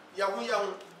nyina ya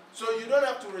hu so you don't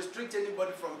have to restrict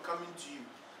anybody from coming to you.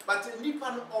 But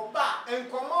nipa no oba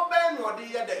enkomo be no de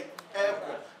ye dey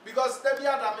eko because there be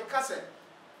other me ka say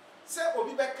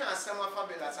obi be ka asem afa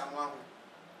be that amwa ho.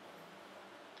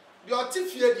 The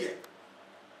otifie de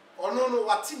ono no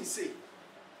wati mi say.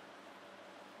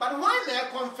 But why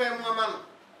na confirm mama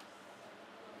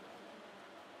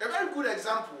no? A very good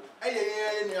example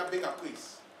in a bigger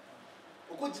quiz.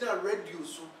 Okojina radio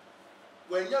so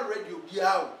when your radio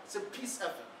biao say peace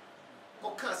FM.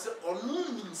 Oka say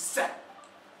onu min say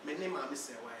me name am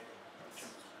say why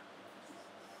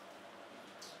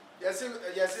yes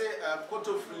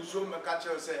Kojo Frinzo me catch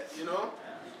say you know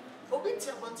obi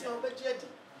tia bonti obejedi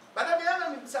but that be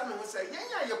am me say me say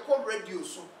yenya ye call radio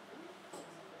so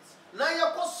na ye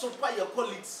call super your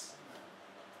colleagues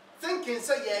thinking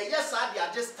say yes I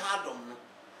dey just stardom no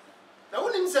na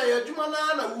wonim say adwuma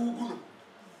na wugu no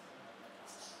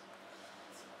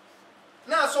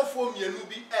na so for mienu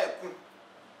bi ekun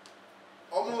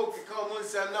omo kika omo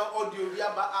nsa na audio bi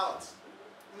aba out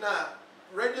na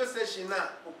radio station na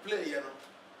o play you know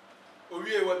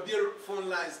owie we be phone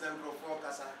lines na microphone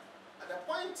kasa at the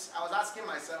point I was asking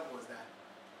myself was that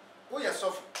who you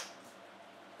suffer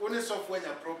only software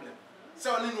your problem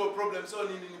so only no problem so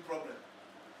only any problem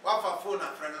what for phone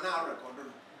and friend na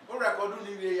record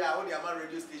ni we ya o dey am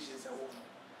radio station say wo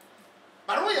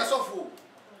but who you suffer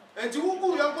and you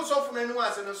go you go suffer na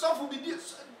anyone say no suffer be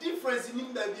difference in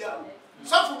him that bia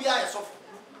suffer bia ya suffer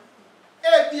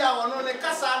e bia wono ne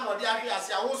kasa no dey ahwe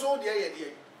ase awo so dey ye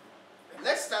dey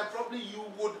next time probably you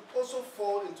would also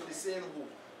fall into the same hole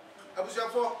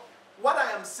for what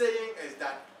I am saying is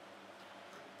that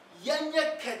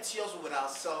yenye courteous with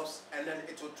ourselves and then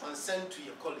it will transcend to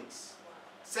your colleagues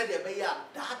said there be ya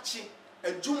dachi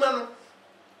adwuma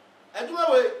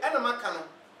we enamaka no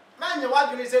manye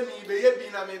wadwene se mi be ye bi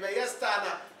na me be ye star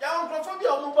na ya onkrofo bi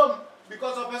o mo bam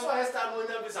because of person he star no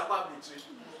nya bi sakwa abitri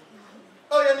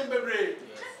oh ye ni bebre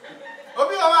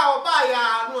obi o wa ba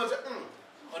ya no se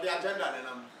o the agenda na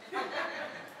nam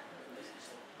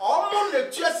omo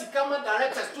le tua sikama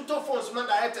directors tuto phones man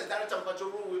director mpacho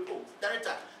we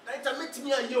director meet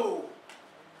me aye o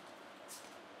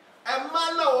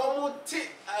man na omo ti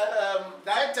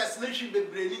directors na hwi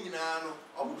bebre ni nyina no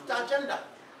omo tuta agenda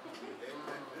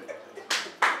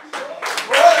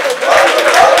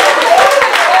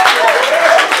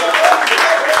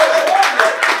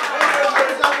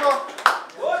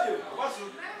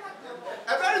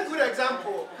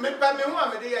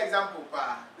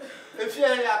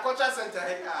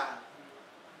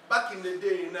back in the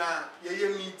day na ye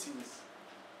meetings.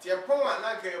 Ti pon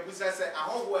na ka ebusa say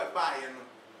ahoho e ba ye no.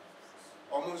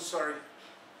 Almost sorry.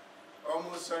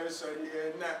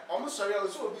 Na almost sorry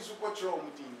also obi su kwotro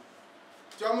omudin.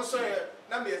 Ti almost sorry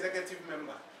na me executive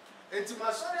member. Enti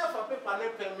ma sorry afa paper na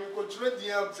pen me kwotro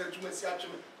din am se twuma si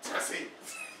atweme. Tase.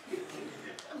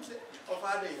 I'm saying of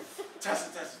our day. Tase.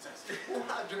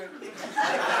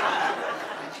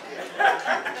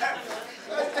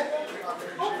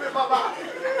 Open baba.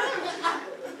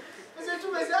 Is it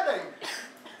twuma si adan?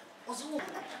 Osu.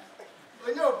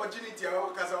 When your opportunity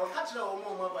because I will catch the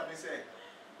woman but they say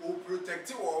who protect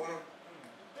you woman.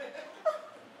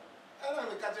 I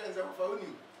don't catch it as for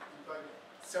you.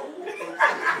 So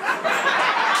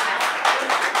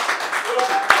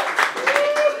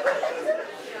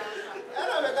I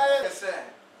don't guy say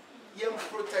you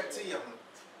protect you.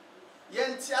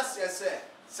 Yen tias say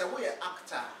so we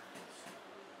actor.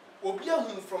 Obia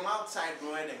who from outside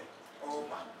no any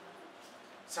over.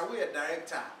 So we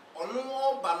director.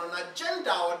 Ono ban on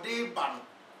agenda or day ban.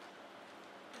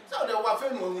 So there were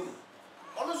famous women.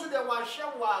 Also there was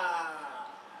Shawa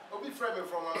Obi friend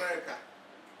from America.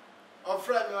 Or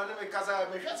friend because I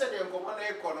said they go on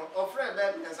a corner or friend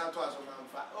baby and Santos.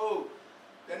 Oh,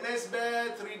 the next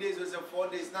 3 days was 4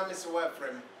 days. Now Miss Web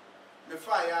friend. The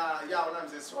fire Yaw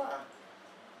Dabo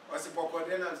was a Poku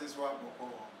then as this one.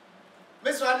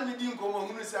 Miss Wadden didn't come on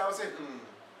who said, I said,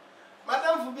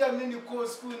 Madam Fubi am in the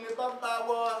school in the Baba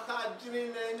war hard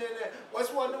dreaming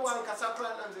was one Nkansah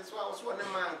plan and this was one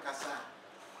man Kasa.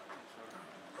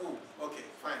 Oh, okay,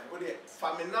 fine. Oh dear,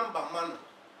 family number man.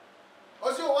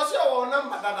 What's your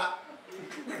number dada?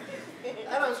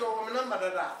 And I'm so number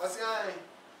dada. What's I?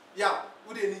 Yeah,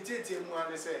 would they need to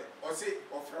one say or say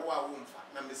or for a while womb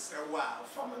fat, Miss Wow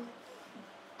family.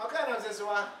 Okay, I'm just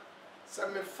one.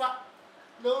 Some fat.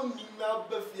 No, me now,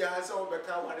 Buffy has all the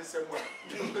car. What is someone?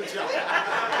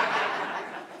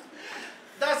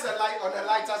 That's a light on the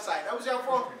lighter side. I was your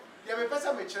phone. You have a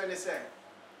person with trying to say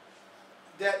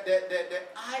the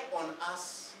eye on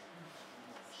us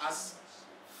as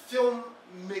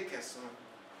filmmakers.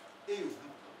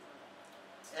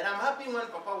 And I'm happy when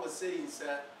Papa was saying,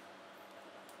 sir,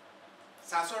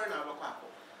 sorry, now, Kwaku.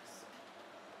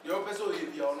 Your person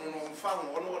will be on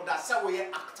found one that's how we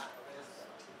actor.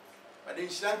 But in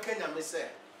Sri Lanka, Nyame say,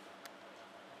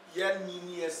 "Yan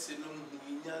mini esenum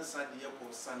Nyansa de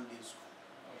yako Sunday school."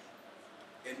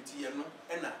 Enti yeno,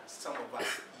 ena some of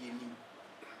us yenim.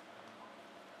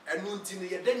 Enu nti ne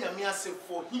yede Nyame ase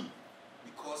for him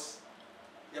because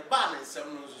ye ba na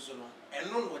nsem no so no.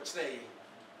 Eno no kire ye.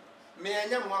 Me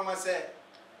anya mwa say,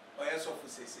 oye sofo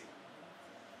sese.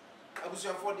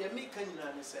 Abusuafo de me kan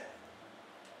nyina ne say,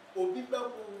 obi ba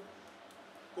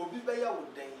ya wo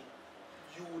den.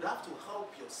 You would have to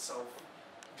help yourself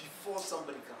before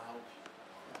somebody can help you.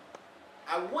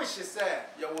 I wish you said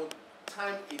you would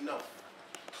time enough,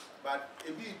 but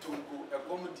a bit to go a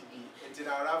comedy until I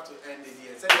have to end it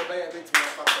here. Say you buy a bit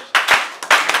more question.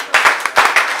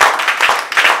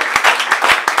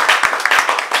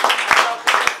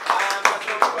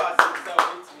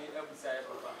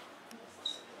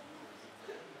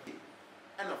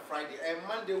 And a Friday, and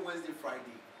Monday, Wednesday,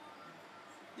 Friday.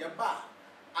 Your bar.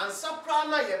 And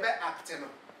soprano ye be acting.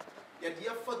 Ye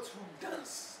dear for through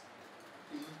dance.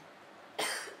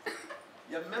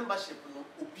 Your membership no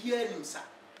obia nimsa.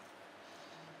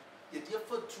 Ye dear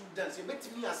for through dance. Ye bet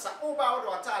me as over out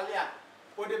of Italia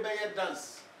or the bay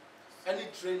dance. Any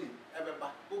training ever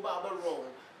ba over wrong.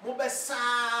 Mobesa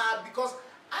because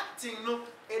acting no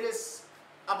it is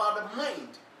about the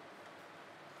mind.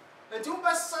 And you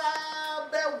besa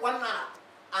be one hour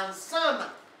and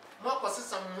sana. More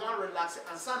consistent, more relaxing,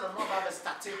 and some of them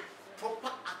starting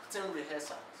proper acting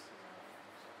rehearsals.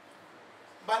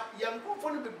 But young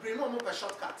people will be brain no more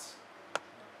shortcuts.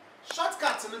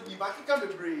 Shortcuts in the back can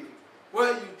be brain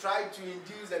where you try to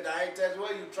induce the directors,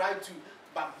 where you try to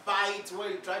bite, where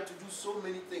you try to do so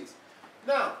many things.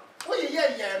 Now, when you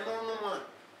hear no.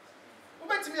 Who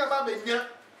bet me about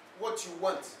what you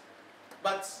want,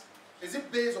 but is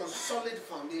it based on solid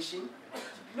foundation?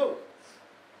 No,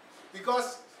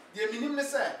 because the minimum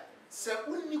say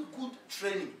we need good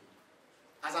training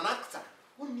as an actor.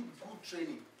 We need good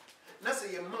training. Now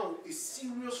say your man a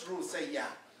serious role. Say yeah,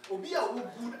 obi a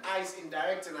good eyes in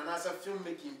directing and as a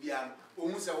filmmaking. Be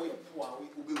say we poor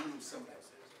we be sometimes.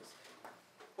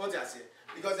 What I say?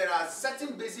 Because there are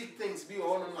certain basic things be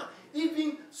on man.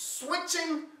 Even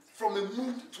switching from a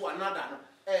mood to another,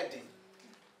 editing,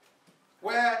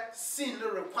 where scene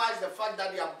requires the fact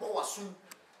that they are bow soon.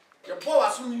 The bow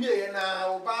soon na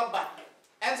obaba.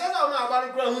 And so now about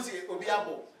the ground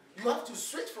you have to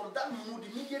switch from that mood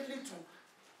immediately to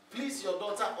please your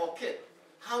daughter or kid,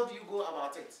 how do you go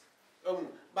about it?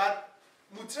 But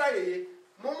mutraye,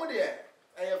 momo there,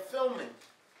 filming.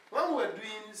 When we were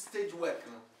doing stage work,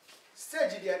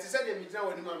 stage there, I said the midnight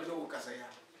when you want to know Kasaya.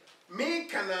 Me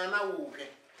kanana woke.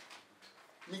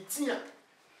 Mitia,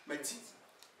 meti.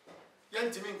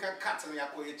 Yantimin can cut and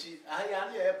yakoechi. I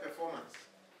had a performance.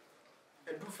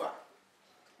 A dufa.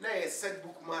 Na a set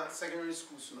book ma secondary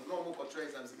school soon. No more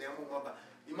portraits exams in the Amoako.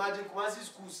 Imagine Kumasi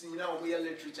schools in our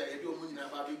literature. You do money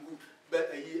na baby book,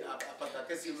 but a year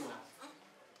apatakesi no.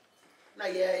 Na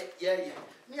yeah.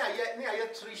 Near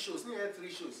 3 shows, near 3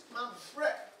 shows. My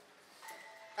friend.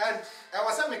 And I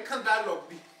was having a dialogue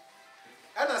be.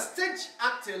 And a stage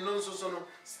acting no so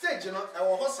stage you know I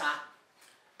was hosa.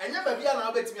 And your baby na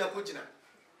obet me akojina.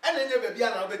 And then your baby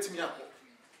na obet me akọ.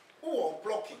 Who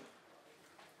blocking.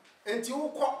 And you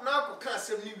walk now ko kan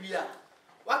asem ni wi a.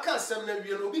 Wa kan asem na wi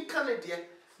no obi kan de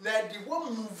na di wo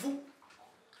move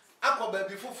akọ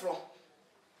baby foforo.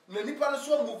 Na nipa no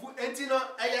so move enti no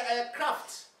a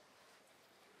craft.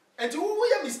 And you will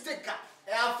be mistake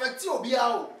affect you be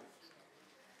out.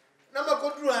 Number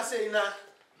control has say na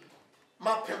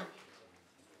mapem.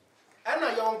 And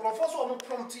I young first one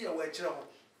prompt you where channel.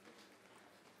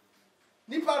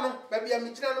 Nipa no baby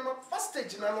am channel no first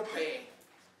stage na no pay.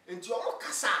 Into your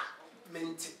kasa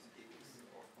ment.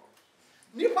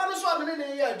 Nipa no so am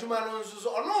ne ya adwuma no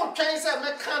so no twen say me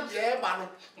can dey ba no.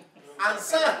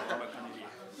 Answer.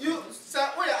 You say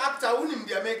we actor unim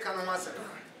dey make no master.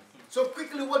 So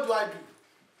quickly, what do? I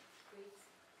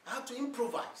have to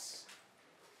improvise.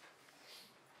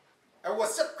 I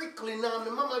was so quickly now, my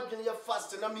mama doing your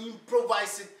fast and I'm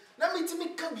improvising. Now me to me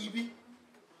can be.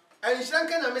 And she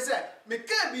can say, me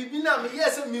can be now, me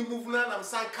yes, me move now, I'm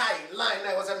saying Kyei line,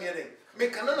 I was a meeting. Me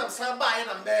can I'm saying by and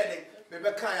I'm bedding. Maybe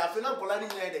Kyei, I feel I'm pulling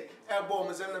in air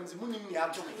bombs and I'm mooning me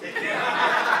out to me.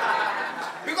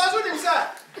 Because when he said,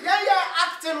 yeah,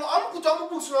 acting, I'm put on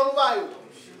books on bio.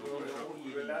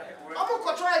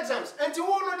 I'm try exams, and you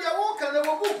won't know the walk and they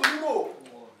will book anymore.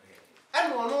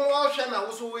 And one more Shana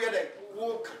was so weird,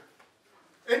 walk.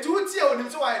 And to tell him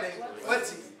so I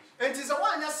but and it's a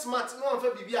one smart, no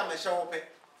for BB, I'm a shower.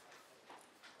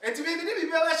 And to be a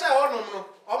shower, no,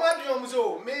 or my dream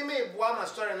so, may one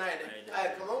story night. I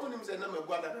come on him, say, no,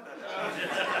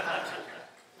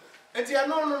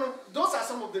 and no, those are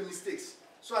some of the mistakes.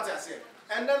 So what I said.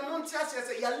 And then one tells you,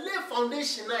 say, you lay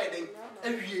foundation night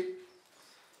every year.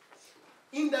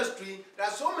 Industry, there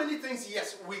are so many things,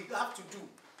 yes, we have to do.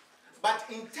 But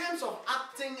in terms of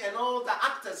acting and all the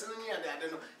actors, I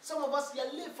don't know, some of us,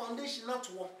 lay foundation not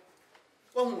to work.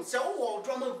 So,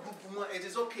 drama group, it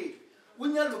is okay.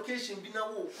 When your location be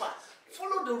now,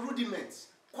 follow the rudiments.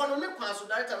 So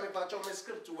that time I patch on my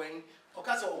script to Wayne, or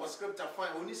cast our script, I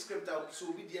find only script out,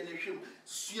 so be the nation.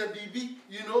 BB,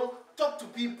 you know, talk to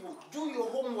people, do your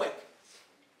homework.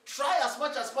 Try as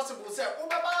much as possible. Say, oh,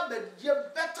 Baba,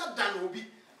 you're better than Obi.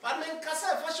 But then,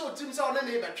 Kasa, fashion teams are on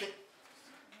the neighbor.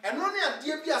 And only at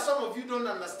DB, some of you don't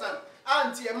understand.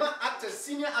 Auntie, actors,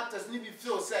 senior actors, need to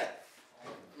feel say,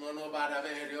 no, bad, I've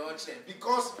heard your check.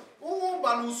 Because, oh,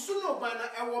 Balusuno,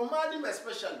 our money,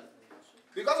 especially.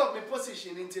 Because of my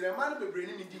position, into the man be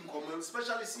bringing me in common,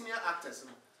 especially senior actors.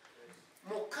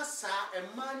 Mokasa,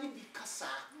 and money be Kasa.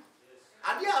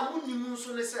 Adia Amuni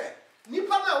Musun say. Nipa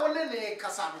na wone ne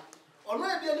kasa no ono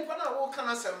e bia nipa na wo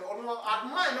kana sem ono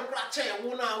adman no kra che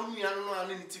wo na onua no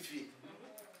ane ne tifie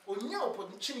onya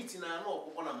opportunity na na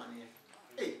okoko na mane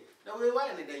na we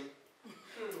why ne den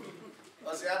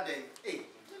o se aden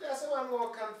there say one wo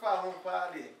kan fa ho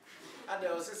pa de ade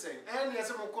o se sen en ye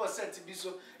se mo ko set bi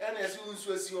so en ye se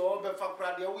unsu asi o be fa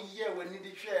kra de wo ye wani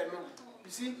de hwe no you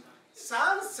see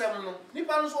sansem no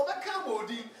nipa no so be ka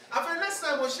bodi afa next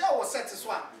time o share wo set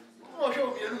so a no show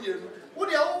me enu wo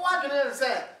de wo wa dwene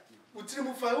say utiri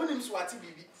mu fa wonim so ati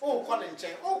bibi o ko ne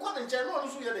nchen no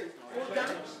so ye den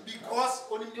because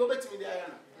onim de obetimi de aya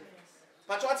na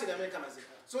but what they make am say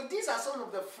so these are some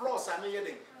of the flaws I mean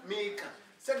ye make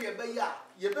say ye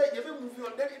be move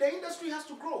on the industry has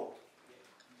to grow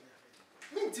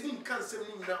mean tin kan sem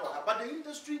ni na but the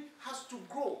industry has to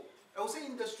grow I will say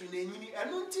industry na enyini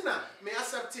eno ntina me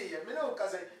accept ye me na o ka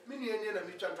say me ni eni na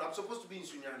me twa I'm supposed to be in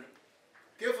Sunyane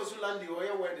for Zulandi or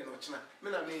your wedding or China,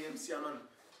 men are me MC Aman.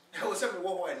 I was saying,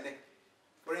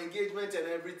 for engagement and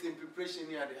everything, preparation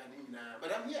here,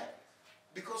 but I'm here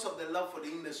because of the love for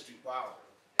the industry. Wow.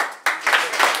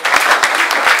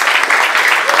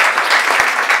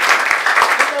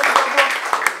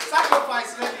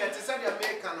 Sacrifice,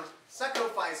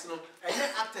 sacrifice, no, and then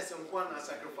actors and one are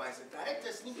sacrificing.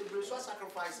 Directors need to be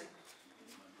sacrificing.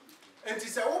 And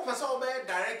it's a open so bad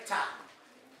director.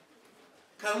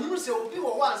 Can you say obi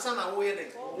wo wan san na wo ye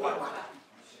den?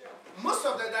 Most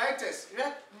of the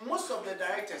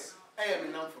directors, I am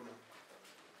in for me.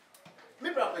 Me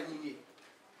brapa nyinye.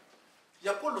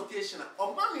 Ya ko location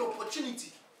o ma me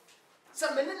opportunity.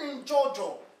 Say me ne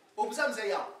Jojo, obusam say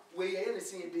ya, we ye ne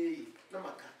sin dey na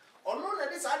maka. Ono na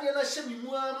this ade na hye me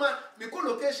mu ama me ko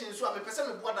location so a me pese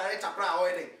me bo director kra o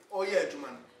ye den, o ye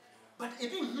adwuma no. But e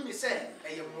bi hu me say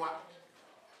eye moa.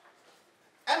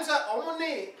 Em say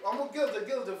omo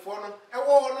guild for no e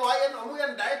wo no aye no omo ye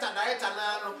director na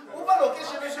no. Over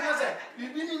location so no say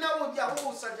bibi ni na wo bia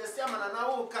wo suggest am na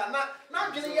wo ka na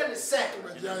dwene ye ne say.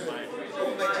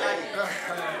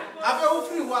 Afa wo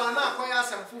free wa na akoya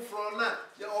asem fufuro na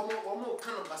omo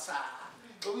ka no basa.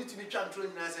 Obi to be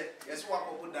trying na say yes wa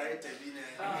ko director bi na.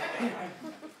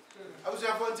 I was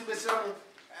going to be some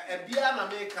bia na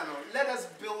me ka no. Let us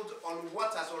build on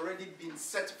what has already been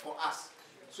set for us.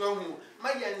 So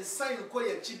my sign ko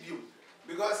ye chibium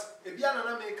because bia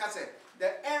na me ka say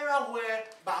the era where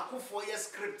baako for your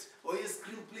script or your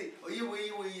screenplay or ye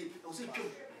we o say twom.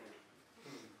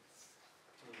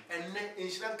 And in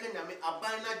Shanka Nyame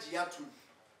abana giatu.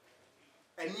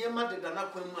 And niema de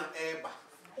dana kwemu a eba.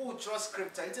 Oh, trust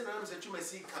scripture. It's an answer to my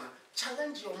see can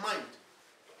challenge your mind.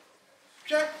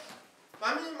 Check.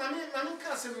 Mami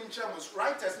can't say minchamos,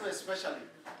 writers no especially.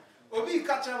 Obi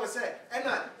catcher was say,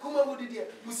 Ena, kuma wudi dia,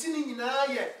 musini na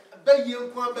ye, be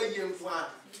yenkwa.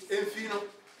 Enfino.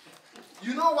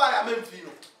 You know why I'm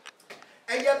enfino?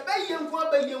 And ye be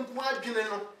yenkwa dwene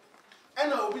no.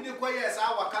 Ena obi de kwa yes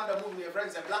our Wakanda movie your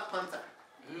friends a Black Panther.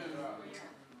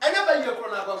 Ena be yenkwa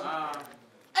na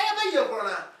be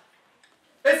yenkwa.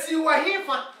 Esi wa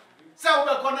hifa sa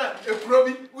we kona e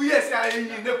probi we yes ayi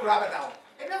ne kura beda.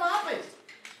 It never happens.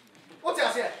 What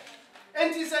you say?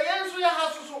 And is a yansu ya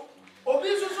hasusu. Obi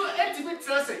susu ultimate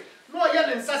transit. No ya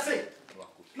ne nsase.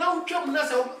 Na utwam na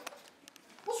se wo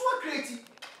so create.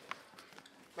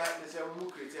 But they say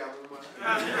we create amuma.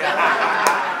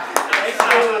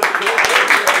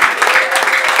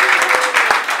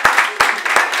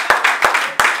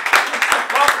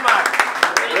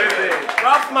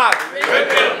 Rough mark.